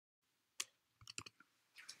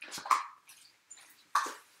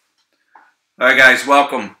All right, guys,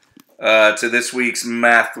 welcome to this week's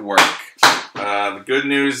math work. The good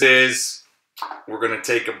news is we're going to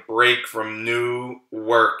take a break from new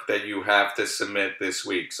work that you have to submit this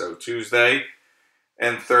week. So Tuesday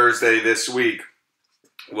and Thursday this week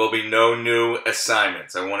will be no new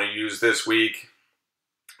assignments. I want to use this week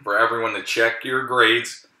for everyone to check your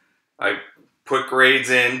grades. I put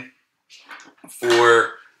grades in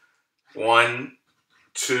for 1,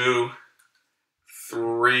 2,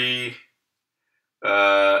 3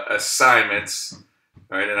 assignments,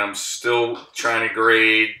 all right, and I'm still trying to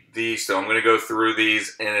grade these, so I'm going to go through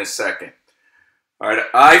these in a second. All right,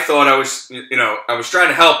 I thought I was trying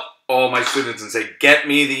to help all my students and say, get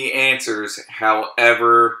me the answers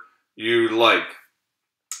however you like.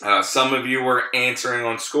 Some of you were answering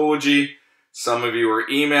on Schoology, some of you were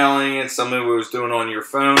emailing it, some of you was doing on your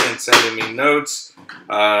phone and sending me notes.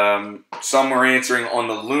 Some were answering on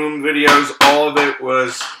the Loom videos. All of it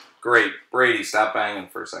was great. Brady, stop banging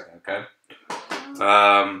for a second, okay?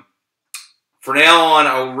 For now on,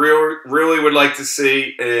 I really would like to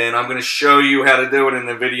see, and I'm going to show you how to do it in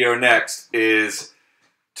the video next, is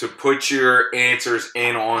to put your answers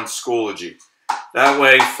in on Schoology. That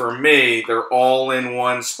way, for me, they're all in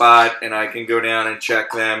one spot, and I can go down and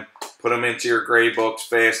check them, put them into your grade books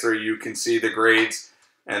faster. You can see the grades,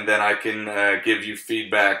 and then I can give you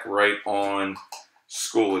feedback right on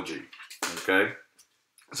Schoology, okay?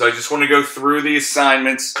 So I just want to go through the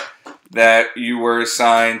assignments that you were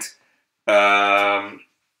assigned and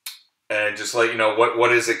just let you know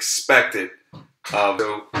what is expected.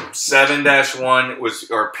 So 7-1 was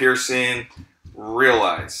our Pearson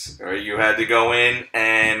Realize. All right, you had to go in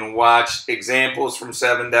and watch examples from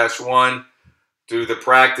 7-1, do the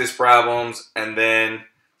practice problems, and then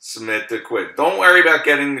submit the quiz. Don't worry about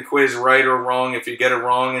getting the quiz right or wrong. If you get it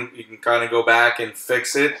wrong, and you can kind of go back and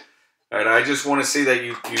fix it. All right, I just want to see that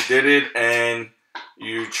you did it and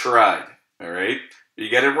you tried. All right, if you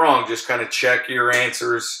get it wrong, just kind of check your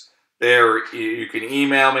answers there. You can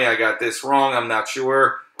email me. I got this wrong. I'm not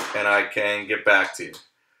sure, and I can get back to you.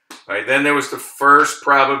 All right, then there was the first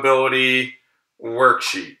probability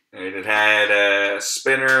worksheet. Right? It had a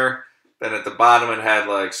spinner. Then at the bottom, it had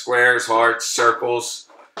like squares, hearts, circles.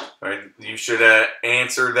 All right, you should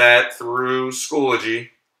answer that through Schoology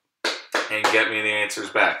and get me the answers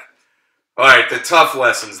back. All right, the tough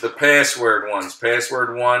lessons, the password ones.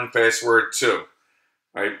 Password 1, password 2.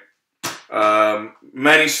 All right.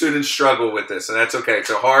 Many students struggle with this, and that's okay. It's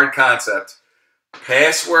a hard concept.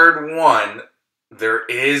 Password 1, there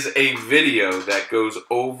is a video that goes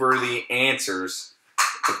over the answers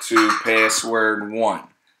to password 1. All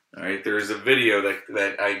right, there is a video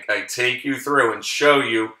that I take you through and show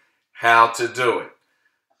you how to do it.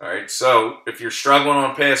 All right, so if you're struggling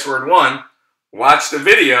on password 1, watch the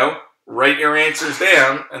video, write your answers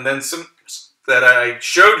down, and then that I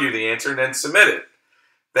showed you the answer, and then submit it.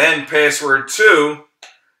 Then password 2,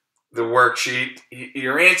 the worksheet,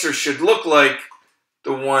 your answer should look like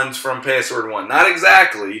the ones from password 1. Not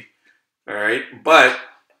exactly, all right, but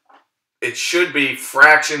it should be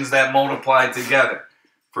fractions that multiply together.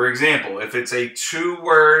 For example, if it's a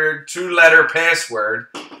two-letter password,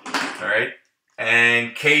 all right,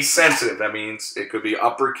 and case sensitive, that means it could be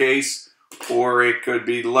uppercase or it could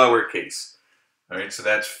be lowercase. All right, so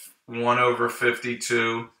that's 1 over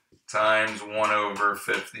 52 times 1 over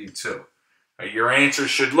 52. All right, your answer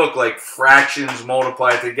should look like fractions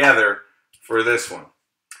multiplied together for this one.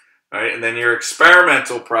 All right, and then your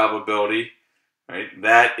experimental probability, right,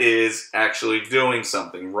 that is actually doing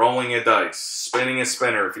something, rolling a dice, spinning a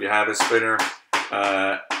spinner if you have a spinner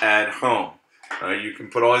at home. You can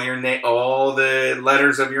put all the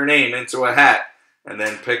letters of your name into a hat and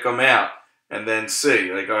then pick them out and then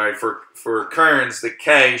see. Like, all right, for Kearns, the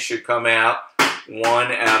K should come out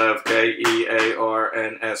 1 out of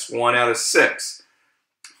Kearns, 1 out of 6,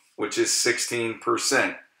 which is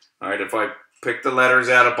 16%. All right, if I pick the letters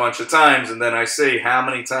out a bunch of times and then I see how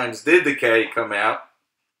many times did the K come out,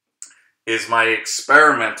 is my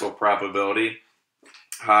experimental probability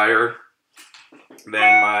higher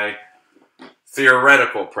than my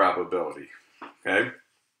theoretical probability, okay?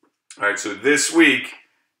 All right, so this week,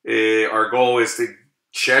 our goal is to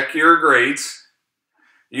check your grades.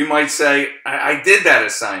 You might say, I did that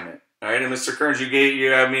assignment, all right, and Mr. Kearns,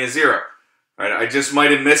 you have me a 0. All right, I just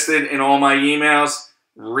might have missed it in all my emails.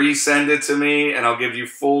 Resend it to me, and I'll give you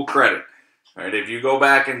full credit. All right, if you go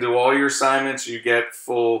back and do all your assignments, you get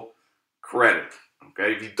full credit.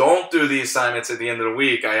 Okay, if you don't do the assignments at the end of the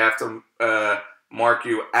week, I have to mark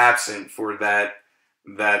you absent for that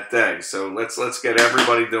day. So let's get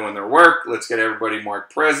everybody doing their work. Let's get everybody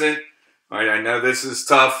marked present. All right, I know this is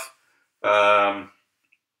tough.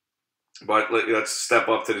 but let's step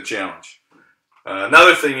up to the challenge.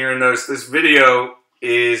 Another thing you're going to notice, this video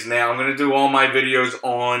is now, I'm going to do all my videos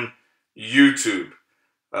on YouTube.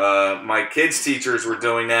 My kids' teachers were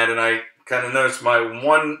doing that, and I kind of noticed my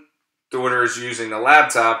one daughter is using the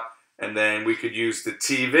laptop, and then we could use the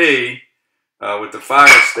TV with the Fire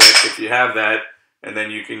Stick if you have that, and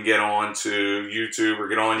then you can get on to YouTube or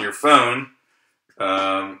get on your phone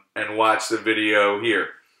and watch the video here.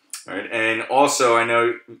 All right. And also, I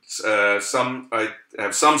know I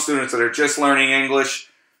have some students that are just learning English.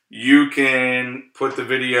 You can put the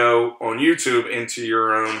video on YouTube into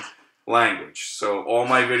your own language. So all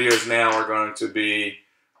my videos now are going to be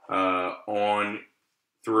on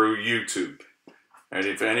through YouTube. And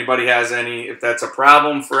if anybody has if that's a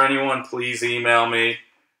problem for anyone, please email me.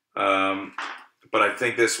 But I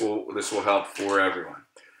think this will help for everyone.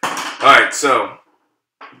 All right, so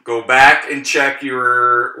go back and check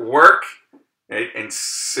your work, right, and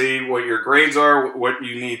see what your grades are, what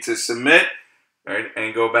you need to submit, right,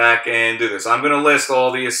 and go back and do this. I'm going to list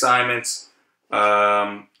all the assignments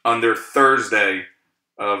under Thursday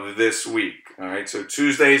of this week. All right, so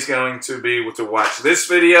Tuesday is going to be to watch this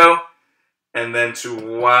video and then to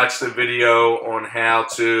watch the video on how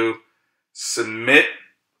to submit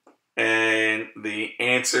and the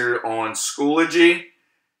answer on Schoology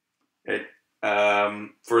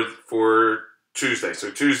for Tuesday.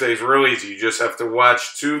 So Tuesday is real easy. You just have to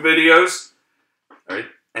watch 2 videos, right?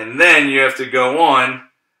 And then you have to go on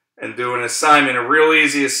and do an assignment. A real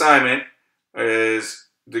easy assignment is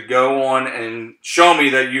to go on and show me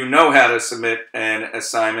that you know how to submit an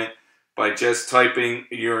assignment by just typing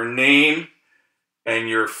your name and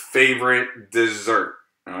your favorite dessert.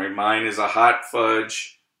 All right, mine is a hot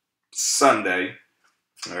fudge sundae.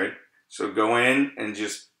 All right, so go in and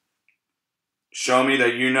just show me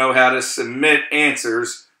that you know how to submit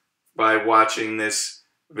answers by watching this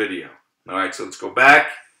video. All right, so let's go back,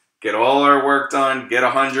 get all our work done, get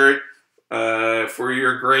 100 for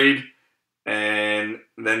your grade, and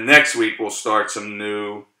then next week we'll start some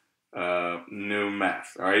new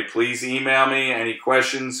math. All right, please email me any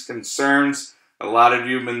questions, concerns. A lot of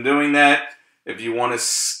you have been doing that. If you want to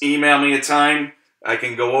email me a time, I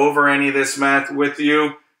can go over any of this math with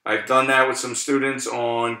you. I've done that with some students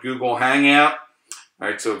on Google Hangout. All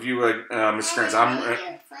right, so if you would, Ms. Kearns,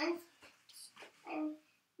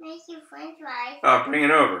 Make your French fries. Bring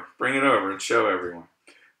it over and show everyone.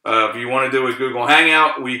 If you want to do a Google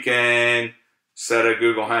Hangout, we can set a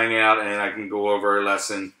Google Hangout and I can go over a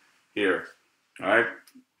lesson here. All right,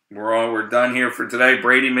 we're done here for today.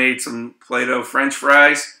 Brady made some Play-Doh French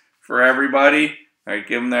fries for everybody. All right,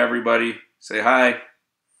 give them to everybody. Say hi.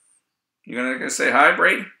 You gonna say hi,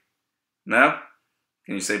 Brady? No?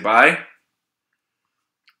 Can you say bye?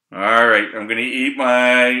 All right, I'm gonna eat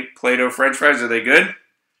my Play-Doh French fries. Are they good?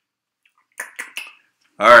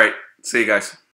 All right, see you guys.